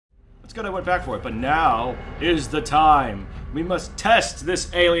It's good I went back for it, but now is the time. We must test this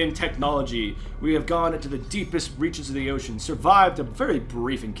alien technology. We have gone into the deepest reaches of the ocean, survived a very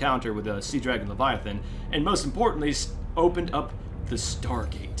brief encounter with a sea dragon leviathan, and most importantly, opened up the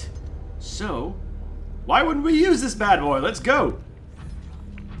Stargate. So, why wouldn't we use this bad boy? Let's go!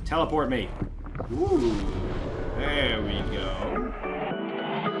 Teleport me. Ooh, there we go.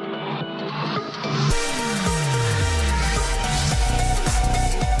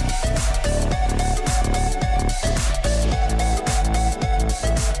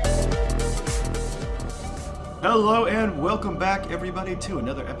 Hello and welcome back, everybody, to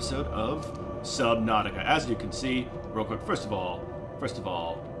another episode of Subnautica. As you can see, real quick, first of all,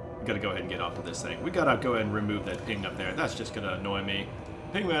 we gotta go ahead and get off of this thing. We gotta go ahead and remove that ping up there. That's just gonna annoy me.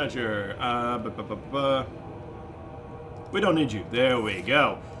 Ping manager, we don't need you. There we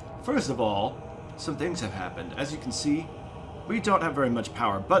go. First of all, some things have happened. As you can see, we don't have very much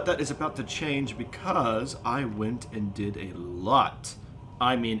power, but that is about to change because I went and did a lot.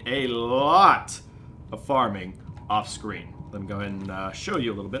 I mean a lot of farming off screen. Let me go ahead and show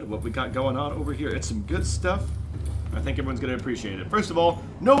you a little bit of what we got going on over here. It's some good stuff. I think everyone's going to appreciate it. First of all,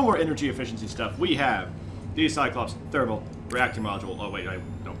 no more energy efficiency stuff. We have the Cyclops thermal reactor module. Oh wait,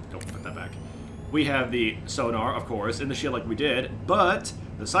 don't put that back. We have the sonar, of course, in the shield like we did, but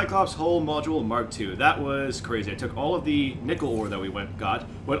the Cyclops hull module Mark II. That was crazy. I took all of the nickel ore that we went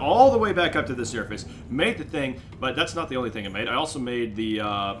all the way back up to the surface, made the thing, but that's not the only thing I made. I also made the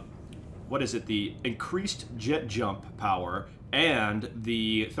the increased jet jump power and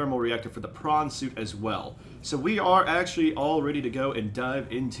the thermal reactor for the prawn suit as well. So we are actually all ready to go and dive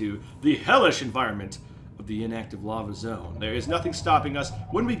into the hellish environment of the inactive lava zone. There is nothing stopping us.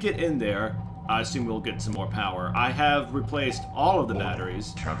 When we get in there, I assume we'll get some more power. I have replaced all of the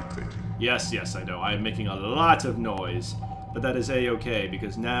batteries. Yes, I know. I am making a lot of noise, but that is a-okay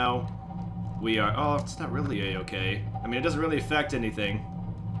because now we are... Oh, it's not really a-okay. I mean, it doesn't really affect anything.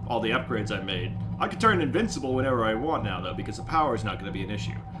 All the upgrades I made. I can turn invincible whenever I want now, though, because the power is not going to be an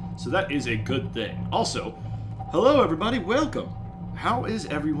issue. So that is a good thing. Also, hello everybody, welcome! How is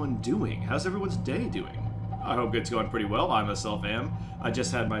everyone doing? How's everyone's day doing? I hope it's going pretty well. I myself am. I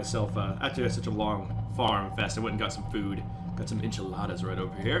just had myself, after such a long farm fest, I went and got some food. Got some enchiladas right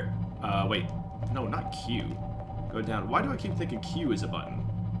over here. Wait. No, not Q. Go down. Why do I keep thinking Q is a button?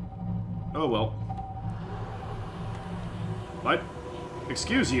 Oh, well. What?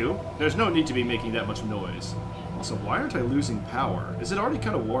 Excuse you, there's no need to be making that much noise. Also, why aren't I losing power? Is it already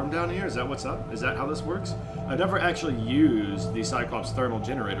kind of warm down here? Is that what's up? Is that how this works? I've never actually used the Cyclops thermal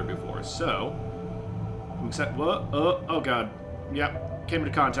generator before, so... oh god. Yep, came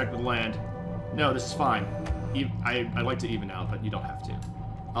into contact with land. No, this is fine. I like to even out, but you don't have to.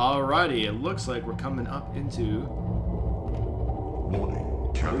 Alrighty, it looks like we're coming up into...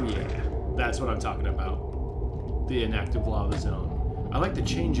 Oh yeah, that's what I'm talking about. The inactive lava zone. I like the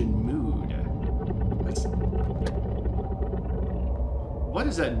change in mood. What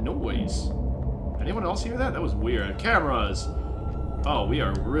is that noise? Anyone else hear that? That was weird. Cameras! Oh, we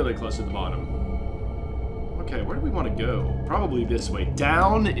are really close to the bottom. Okay, where do we want to go? Probably this way.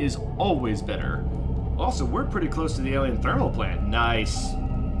 Down is always better. Also, we're pretty close to the alien thermal plant. Nice.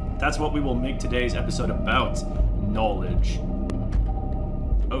 That's what we will make today's episode about. Knowledge.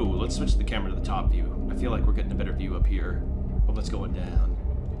 Oh, let's switch the camera to the top view. I feel like we're getting a better view up here. Oh, let's going down.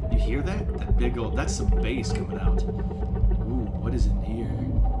 You hear that? That big old... That's some bass coming out. Ooh, what is in here?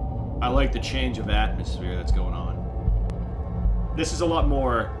 I like the change of atmosphere that's going on. This is a lot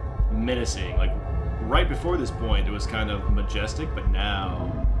more menacing. Like, right before this point, it was kind of majestic, but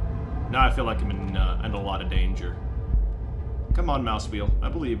now I feel like I'm in a lot of danger. Come on, mouse wheel. I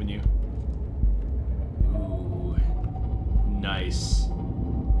believe in you. Ooh. Nice.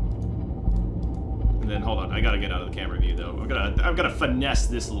 And then, hold on, I gotta get out of the camera view, though. I've gotta finesse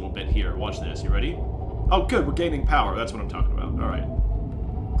this a little bit here. Watch this. You ready? Oh, good. We're gaining power. That's what I'm talking about. All right.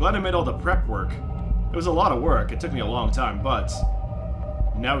 Glad I made all the prep work. It was a lot of work. It took me a long time, but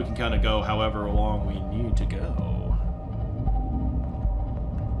now we can kind of go however long we need to go.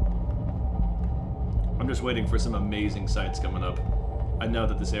 I'm just waiting for some amazing sights coming up. I know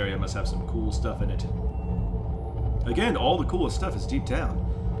that this area must have some cool stuff in it. Again, all the coolest stuff is deep down.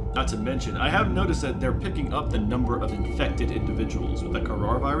 Not to mention, I have noticed that they're picking up the number of infected individuals with the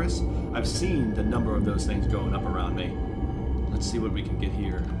coronavirus. I've seen the number of those things going up around me. Let's see what we can get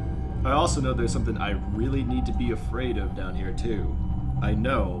here. I also know there's something I really need to be afraid of down here, too. I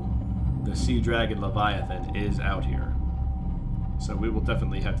know the sea dragon leviathan is out here. So we will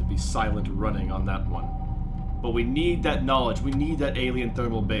definitely have to be silent running on that one. But we need that knowledge. We need that alien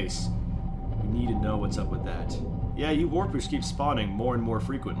thermal base. We need to know what's up with that. Yeah, you warpers keep spawning more and more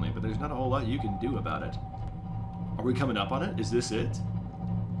frequently, but there's not a whole lot you can do about it. Are we coming up on it? Is this it?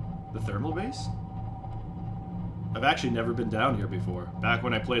 The thermal base? I've actually never been down here before. Back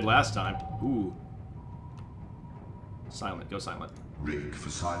when I played last time. Ooh. Silent. Go silent. Rig for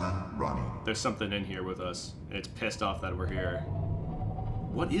silent running. There's something in here with us. And it's pissed off that we're here.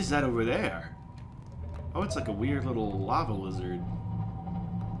 What is that over there? Oh, it's like a weird little lava lizard.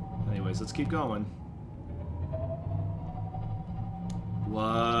 Anyways, let's keep going.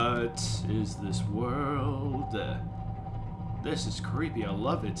 What is this world? This is creepy. I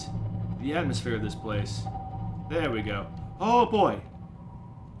love it. The atmosphere of this place. There we go. Oh boy.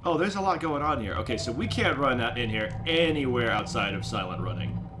 Oh, there's a lot going on here. Okay, so we can't run in here anywhere outside of silent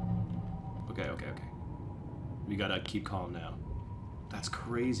running. Okay. We gotta keep calm now. That's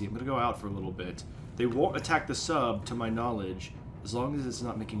crazy. I'm gonna go out for a little bit. They won't attack the sub, to my knowledge, as long as it's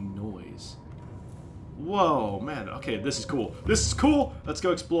not making noise. Whoa, man. Okay, this is cool. This is cool! Let's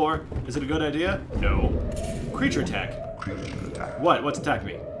go explore. Is it a good idea? No. Creature attack. Creature attack. What? What's attacking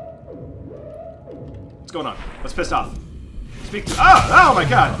me? What's going on? What's pissed off? Speak to— Oh my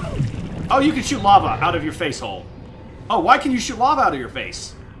god! Oh, you can shoot lava out of your face hole. Oh, why can you shoot lava out of your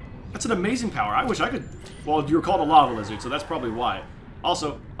face? That's an amazing power. I wish I could— Well, you're called a lava lizard, so that's probably why.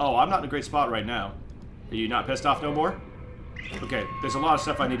 Also— Oh, I'm not in a great spot right now. Are you not pissed off no more? Okay, there's a lot of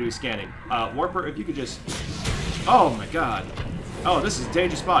stuff I need to be scanning. Warper, if you could just— Oh my god. Oh, this is a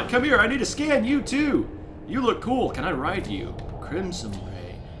dangerous spot. Come here, I need to scan you too! You look cool. Can I ride you? Crimson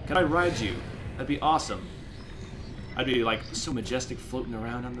Ray. Can I ride you? That'd be awesome. I'd be like so majestic floating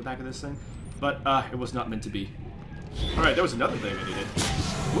around on the back of this thing. But it was not meant to be. Alright, there was another thing I needed.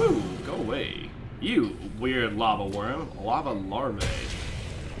 Woo! Go away. You weird lava worm. Lava larvae.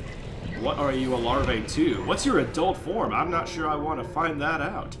 What are you a larvae to? What's your adult form? I'm not sure I want to find that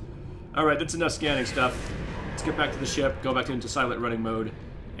out. Alright, that's enough scanning stuff. Let's get back to the ship, go back into silent running mode,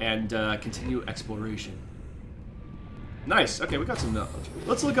 and continue exploration. Nice. Okay, we got some knowledge.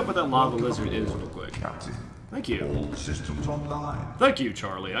 Let's look up what that lava lizard is real quick. Captain. Thank you. All systems online. Thank you,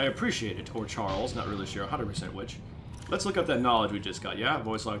 Charlie. I appreciate it. Or Charles, not really sure 100% which. Let's look up that knowledge we just got. Yeah,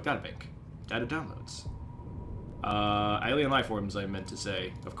 voice log data bank. Data downloads. Alien life forms, I meant to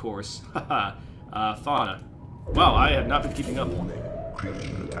say, of course. Fauna. Well, I have not been keeping up.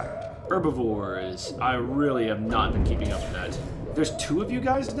 Creature attack. Herbivores. I really have not been keeping up with that. There's 2 of you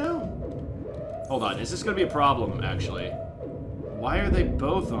guys now? Hold on, is this gonna be a problem, actually? Why are they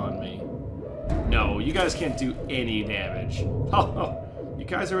both on me? No, you guys can't do any damage. Oh, you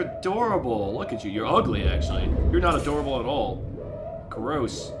guys are adorable. Look at you. You're ugly, actually. You're not adorable at all.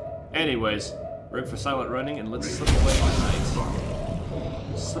 Gross. Anyways, rig for silent running, and let's slip away into the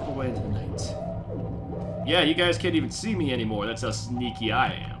night. Slip away into the night. Yeah, you guys can't even see me anymore. That's how sneaky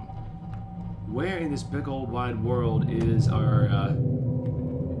I am. Where in this big old wide world is our,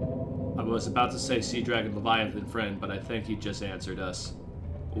 I was about to say Sea Dragon Leviathan friend, but I think he just answered us.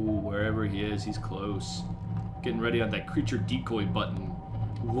 Ooh, wherever he is, he's close. Getting ready on that creature decoy button.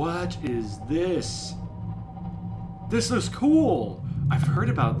 What is this? This looks cool! I've heard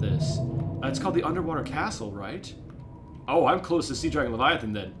about this. It's called the Underwater Castle, right? Oh, I'm close to Sea Dragon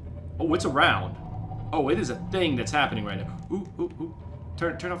Leviathan then. Oh, it's around. Oh, it is a thing that's happening right now. Ooh.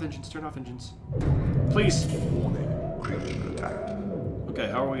 Turn off engines, turn off engines. Please. Warning. Creature attack. Okay,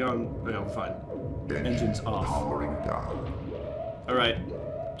 how are we on? Yeah, we're fine. Engines off. Powering down. Alright.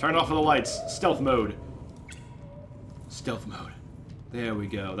 Turn off all the lights. Stealth mode. Stealth mode. There we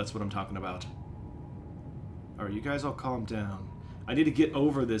go. That's what I'm talking about. Alright, you guys all calm down. I need to get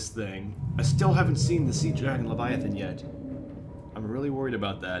over this thing. I still haven't seen the Sea Dragon Leviathan yet. I'm really worried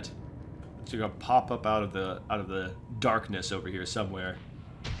about that. It's gonna pop up out of the darkness over here somewhere.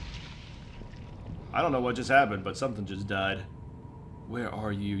 I don't know what just happened, but something just died. Where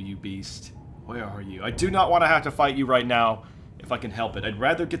are you, you beast? Where are you? I do not want to have to fight you right now, if I can help it. I'd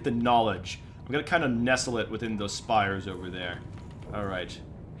rather get the knowledge. I'm gonna kind of nestle it within those spires over there. Alright,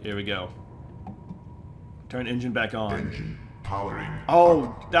 here we go. Turn engine back on. Engine powering.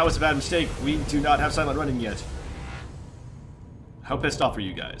 Oh, that was a bad mistake. We do not have silent running yet. How pissed off are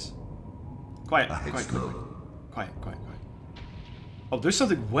you guys? Quiet. Quiet. Oh, there's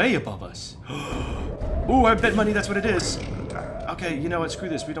something way above us. Ooh, I bet money that's what it is. Okay, you know what? Screw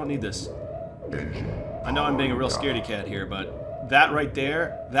this. We don't need this. I know I'm being a real scaredy cat here, but that right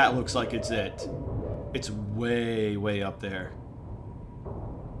there, that looks like it's it. It's way, way up there.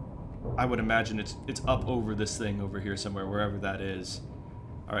 I would imagine it's up over this thing over here somewhere, wherever that is.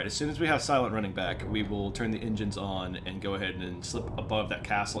 Alright, as soon as we have silent running back, we will turn the engines on and go ahead and slip above that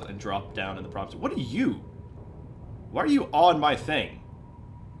castle and drop down in the prompts. What are you? Why are you on my thing?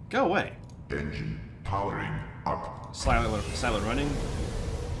 Go away. Engine powering up. Silent running.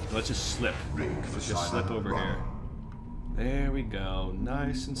 Let's just slip. Let's just slip over here. There we go.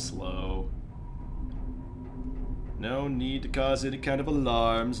 Nice and slow. No need to cause any kind of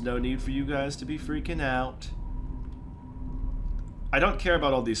alarms. No need for you guys to be freaking out. I don't care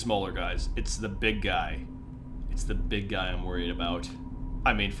about all these smaller guys. It's the big guy. It's the big guy I'm worried about.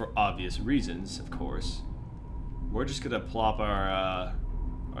 I mean, for obvious reasons, of course. We're just gonna plop our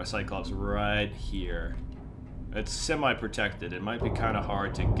Cyclops right here. It's semi-protected. It might be kind of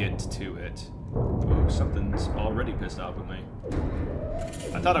hard to get to it. Ooh, something's already pissed off with me.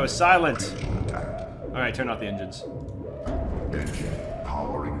 I thought I was silent. Alright, turn off the engines. Engine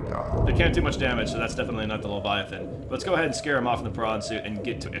powering down. They can't do much damage, so that's definitely not the Leviathan. Let's go ahead and scare him off in the prawn suit and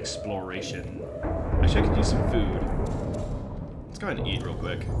get to exploration. Actually, I could use some food. Let's go ahead and eat real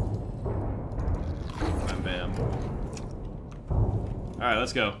quick. Bam, bam. Alright,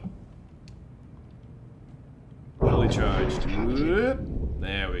 let's go. Fully charged. Whoop.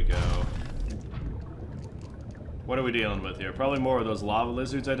 There we go. What are we dealing with here? Probably more of those lava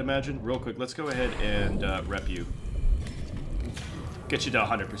lizards, I'd imagine. Real quick, let's go ahead and rep you. Get you to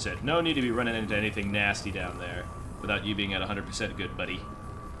 100%. No need to be running into anything nasty down there without you being at 100% good, buddy.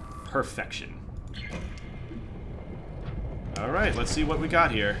 Perfection. Alright, let's see what we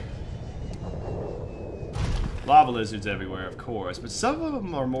got here. Lava lizards everywhere, of course, but some of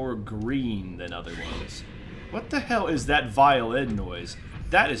them are more green than other ones. What the hell is that violin noise?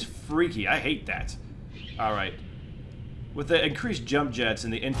 That is freaky. I hate that. Alright. With the increased jump jets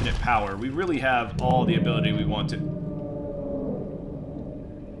and the infinite power, we really have all the ability we want to...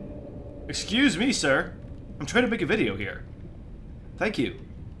 Excuse me, sir. I'm trying to make a video here. Thank you.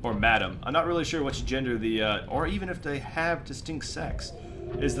 Or madam. I'm not really sure which gender the, or even if they have distinct sex.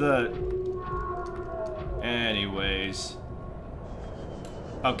 Is the... Anyways.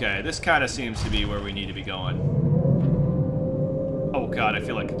 Okay, this kind of seems to be where we need to be going. Oh god, I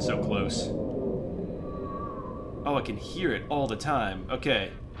feel like it's so close. Oh, I can hear it all the time.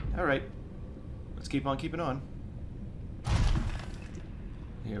 Okay. Alright. Let's keep on keeping on.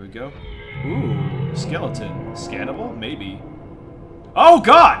 Here we go. Ooh, skeleton. Scannable? Maybe. Oh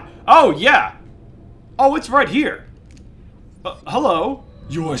god! Oh, yeah! Oh, it's right here! Hello?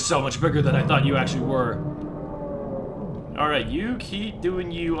 You are so much bigger than I thought you actually were. Alright, you keep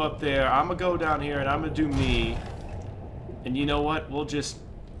doing you up there. I'm gonna go down here and I'm gonna do me. And you know what? We'll just...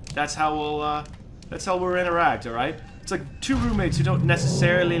 That's how we'll interact, alright? It's like two roommates who don't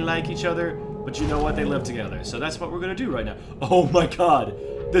necessarily like each other, but you know what? They live together. So that's what we're gonna do right now. Oh my god!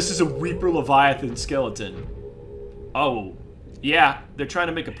 This is a Reaper Leviathan skeleton. Oh. Yeah, they're trying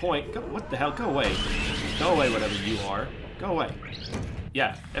to make a point. What the hell? Go away. Go away, whatever you are. Go away.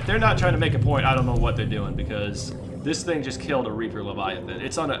 Yeah, if they're not trying to make a point, I don't know what they're doing, because this thing just killed a Reaper Leviathan.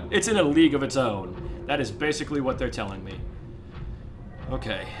 It's in a league of its own. That is basically what they're telling me.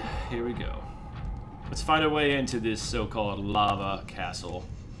 Okay, here we go. Let's find our way into this so-called lava castle.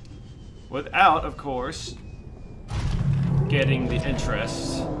 Without, of course, getting the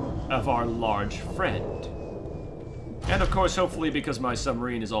interest of our large friend. And of course, hopefully, because my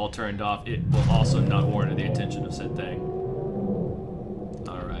submarine is all turned off, it will also not warrant the attention of said thing.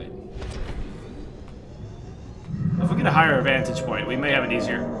 Alright. If we get a higher vantage point, we may have an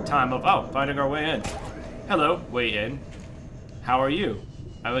easier time of, finding our way in. Hello, way in. How are you?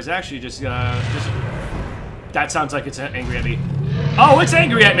 I was actually just That sounds like it's angry at me. Oh, it's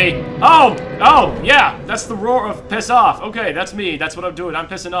angry at me! Oh, yeah, that's the roar of piss off. Okay, that's me, that's what I'm doing, I'm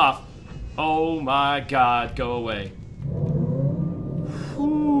pissing off. Oh my god, go away.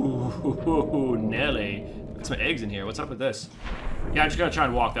 Ooh, Nelly. Got some eggs in here, what's up with this? Yeah, I'm just gonna try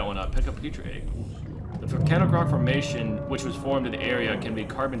and walk that one up. Pick up a future egg. The volcanic rock formation, which was formed in the area, can be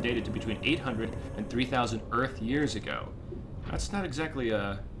carbon dated to between 800 and 3,000 Earth years ago. That's not exactly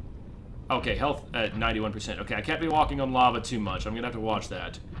okay, health at 91%. Okay, I can't be walking on lava too much. I'm gonna have to watch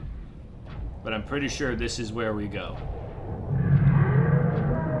that. But I'm pretty sure this is where we go.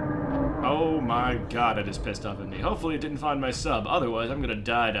 Oh my god, it is pissed off at me. Hopefully it didn't find my sub. Otherwise, I'm gonna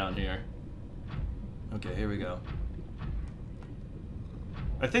die down here. Okay, here we go.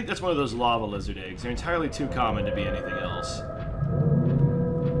 I think that's one of those lava lizard eggs. They're entirely too common to be anything else.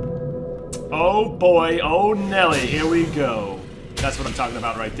 Oh boy, oh Nelly, here we go. That's what I'm talking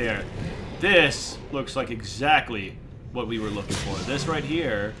about right there. This looks like exactly what we were looking for. This right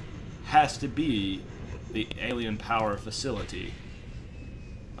here has to be the alien power facility.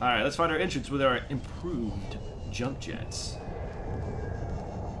 Alright, let's find our entrance with our improved jump jets.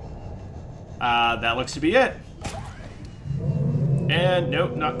 That looks to be it. And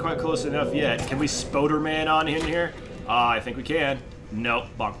nope, not quite close enough yet. Can we Spoderman on in here? I think we can. Nope,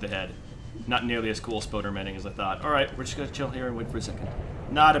 bonk the head. Not nearly as cool spodermanning as I thought. Alright, we're just gonna chill here and wait for a second.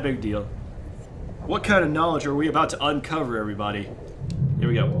 Not a big deal. What kind of knowledge are we about to uncover, everybody? Here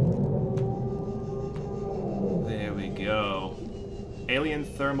we go. There we go. Alien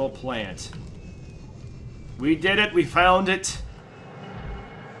thermal plant. We did it! We found it!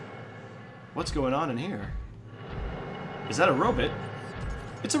 What's going on in here? Is that a robot?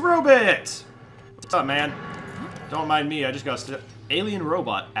 It's a robot! What's up, man? Don't mind me, I just got alien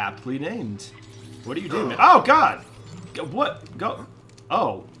robot, aptly named. What do you do, man? Oh, God! What? Go.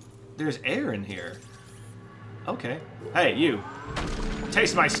 Oh, there's air in here. Okay. Hey, you.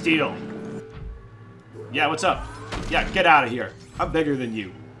 Taste my steel. Yeah, what's up? Yeah, get out of here. I'm bigger than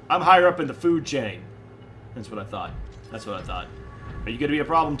you. I'm higher up in the food chain. That's what I thought. That's what I thought. Are you gonna be a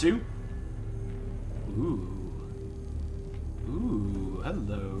problem, too? Ooh. Ooh,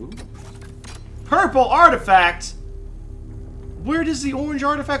 hello. Purple artifact! Where does the orange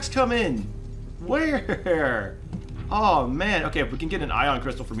artifacts come in? Where? Oh, man. Okay, if we can get an ion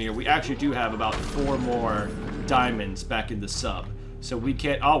crystal from here, we actually do have about 4 more diamonds back in the sub. So we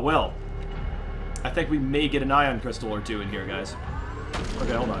can't... Oh, well. I think we may get an ion crystal or 2 in here, guys.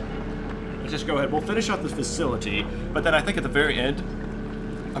 Okay, hold on. Let's just go ahead. We'll finish off this facility, but then I think at the very end,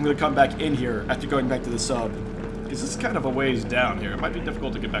 I'm going to come back in here after going back to the sub. Because this is kind of a ways down here. It might be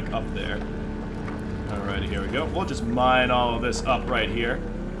difficult to get back up there. Alrighty, here we go. We'll just mine all of this up right here.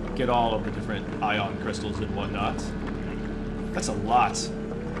 Get all of the different ion crystals and whatnot. That's a lot.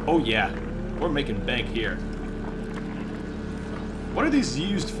 Oh yeah, we're making bank here. What are these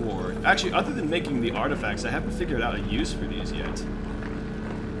used for? Actually, other than making the artifacts, I haven't figured out a use for these yet.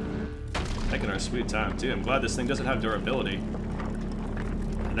 Taking our sweet time too. I'm glad this thing doesn't have durability.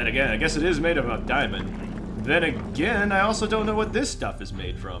 And then again, I guess it is made of a diamond. Then again, I also don't know what this stuff is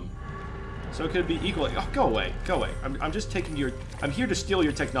made from. So it could be equally. Oh, go away, go away. I'm just taking your. I'm here to steal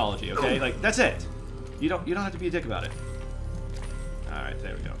your technology, okay? Like that's it. You don't have to be a dick about it. All right,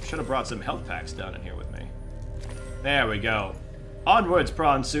 there we go. Should have brought some health packs down in here with me. There we go. Onwards,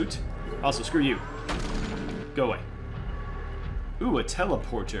 prawn suit. Also, screw you. Go away. Ooh, a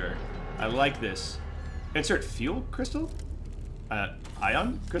teleporter. I like this. Insert fuel crystal.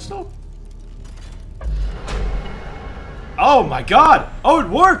 Ion crystal. Oh my God! Oh, it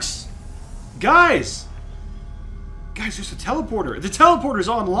works. Guys! Guys, there's a teleporter! The teleporter's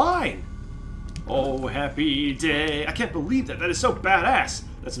online! Oh, happy day. I can't believe that. That is so badass.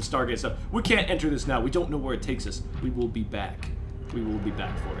 That's some Stargate stuff. We can't enter this now. We don't know where it takes us. We will be back. We will be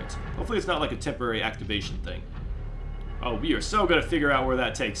back for it. Hopefully it's not like a temporary activation thing. Oh, we are so gonna figure out where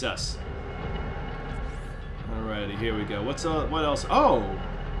that takes us. Alrighty, here we go. What else? Oh!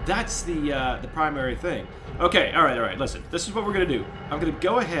 That's the primary thing. Okay, alright, listen. This is what we're gonna do. I'm gonna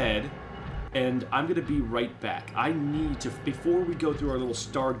go ahead and I'm gonna be right back. I need to, before we go through our little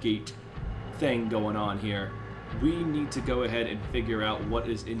Stargate thing going on here, we need to go ahead and figure out what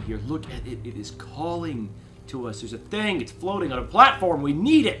is in here. Look at it, it is calling to us. There's a thing, it's floating on a platform. We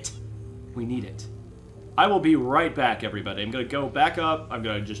need it. We need it. I will be right back, everybody. I'm gonna go back up. I'm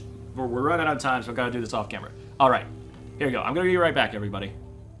gonna just, we're running out of time, so I've gotta do this off camera. All right, here we go. I'm gonna be right back, everybody.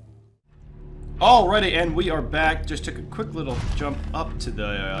 Alrighty, and we are back. Just took a quick little jump up to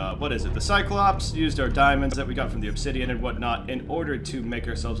the, what is it? The Cyclops. Used our diamonds that we got from the obsidian and whatnot in order to make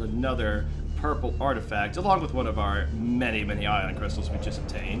ourselves another purple artifact, along with one of our many, many ion crystals we just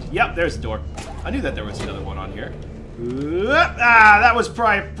obtained. Yep, there's the door. I knew that there was another one on here. Ah, that was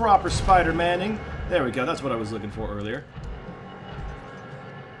probably proper Spider-Manning. There we go. That's what I was looking for earlier.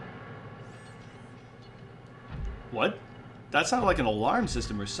 What? That sounded like an alarm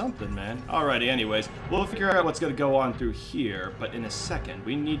system or something, man. Alrighty, anyways. We'll figure out what's gonna go on through here, but in a second.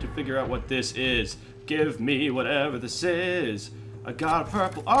 We need to figure out what this is. Give me whatever this is. I got a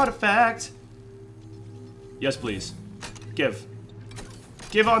purple artifact. Yes, please. Give.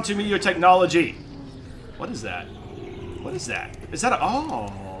 Give onto me your technology. What is that? What is that? Is that a...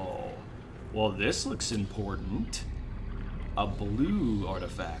 Oh. Well, this looks important. A blue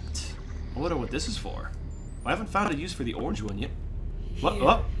artifact. I wonder what this is for. I haven't found a use for the orange one yet.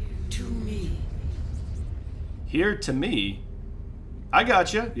 What? To me. Here to me? I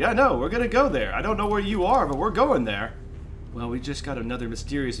gotcha. Yeah, no, we're gonna go there. I don't know where you are, but we're going there. Well, we just got another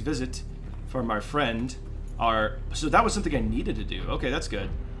mysterious visit from our friend. So that was something I needed to do. Okay, that's good.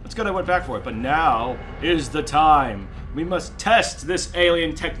 That's good I went back for it. But now is the time. We must test this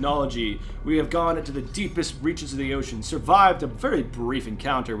alien technology. We have gone into the deepest reaches of the ocean, survived a very brief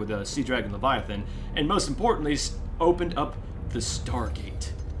encounter with a sea dragon leviathan, and most importantly, opened up the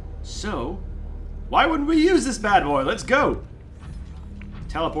Stargate. So, why wouldn't we use this bad boy? Let's go.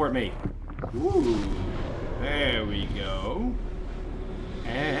 Teleport me. Ooh, there we go.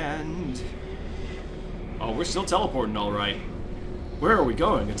 And... oh, we're still teleporting, all right. Where are we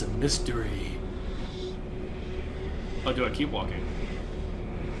going? It's a mystery. Oh, do I keep walking?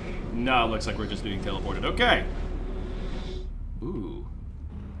 No, it looks like we're just being teleported. Okay. Ooh.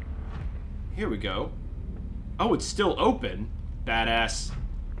 Here we go. Oh, it's still open. Badass.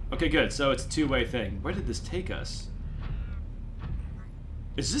 Okay, good. So it's a two-way thing. Where did this take us?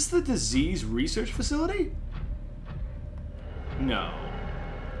 Is this the disease research facility? No.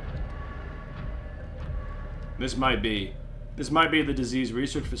 This might be. This might be the disease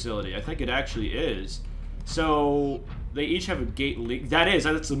research facility. I think it actually is. So they each have a gate leak.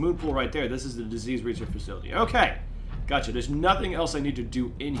 That's the moon pool right there. This is the disease research facility. Okay. Gotcha. There's nothing else I need to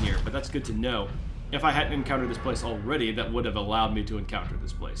do in here, but that's good to know. If I hadn't encountered this place already, that would have allowed me to encounter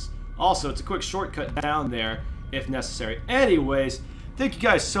this place. Also, it's a quick shortcut down there if necessary. Anyways, thank you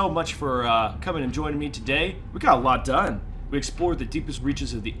guys so much for coming and joining me today. We got a lot done. We explored the deepest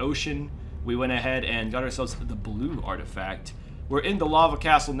reaches of the ocean. We went ahead and got ourselves the blue artifact. We're in the lava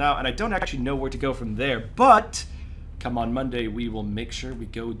castle now, and I don't actually know where to go from there, but come on Monday, we will make sure we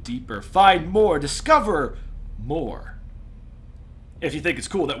go deeper, find more, discover more. If you think it's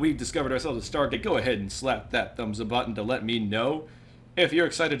cool that we've discovered ourselves a Stargate, go ahead and slap that thumbs up button to let me know if you're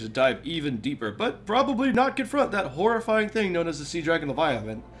excited to dive even deeper, but probably not confront that horrifying thing known as the Sea Dragon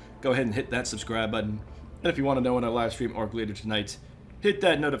Leviathan. Go ahead and hit that subscribe button. And if you want to know when I live stream Arc later tonight, hit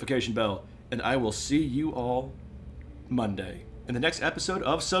that notification bell, and I will see you all Monday in the next episode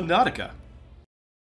of Subnautica.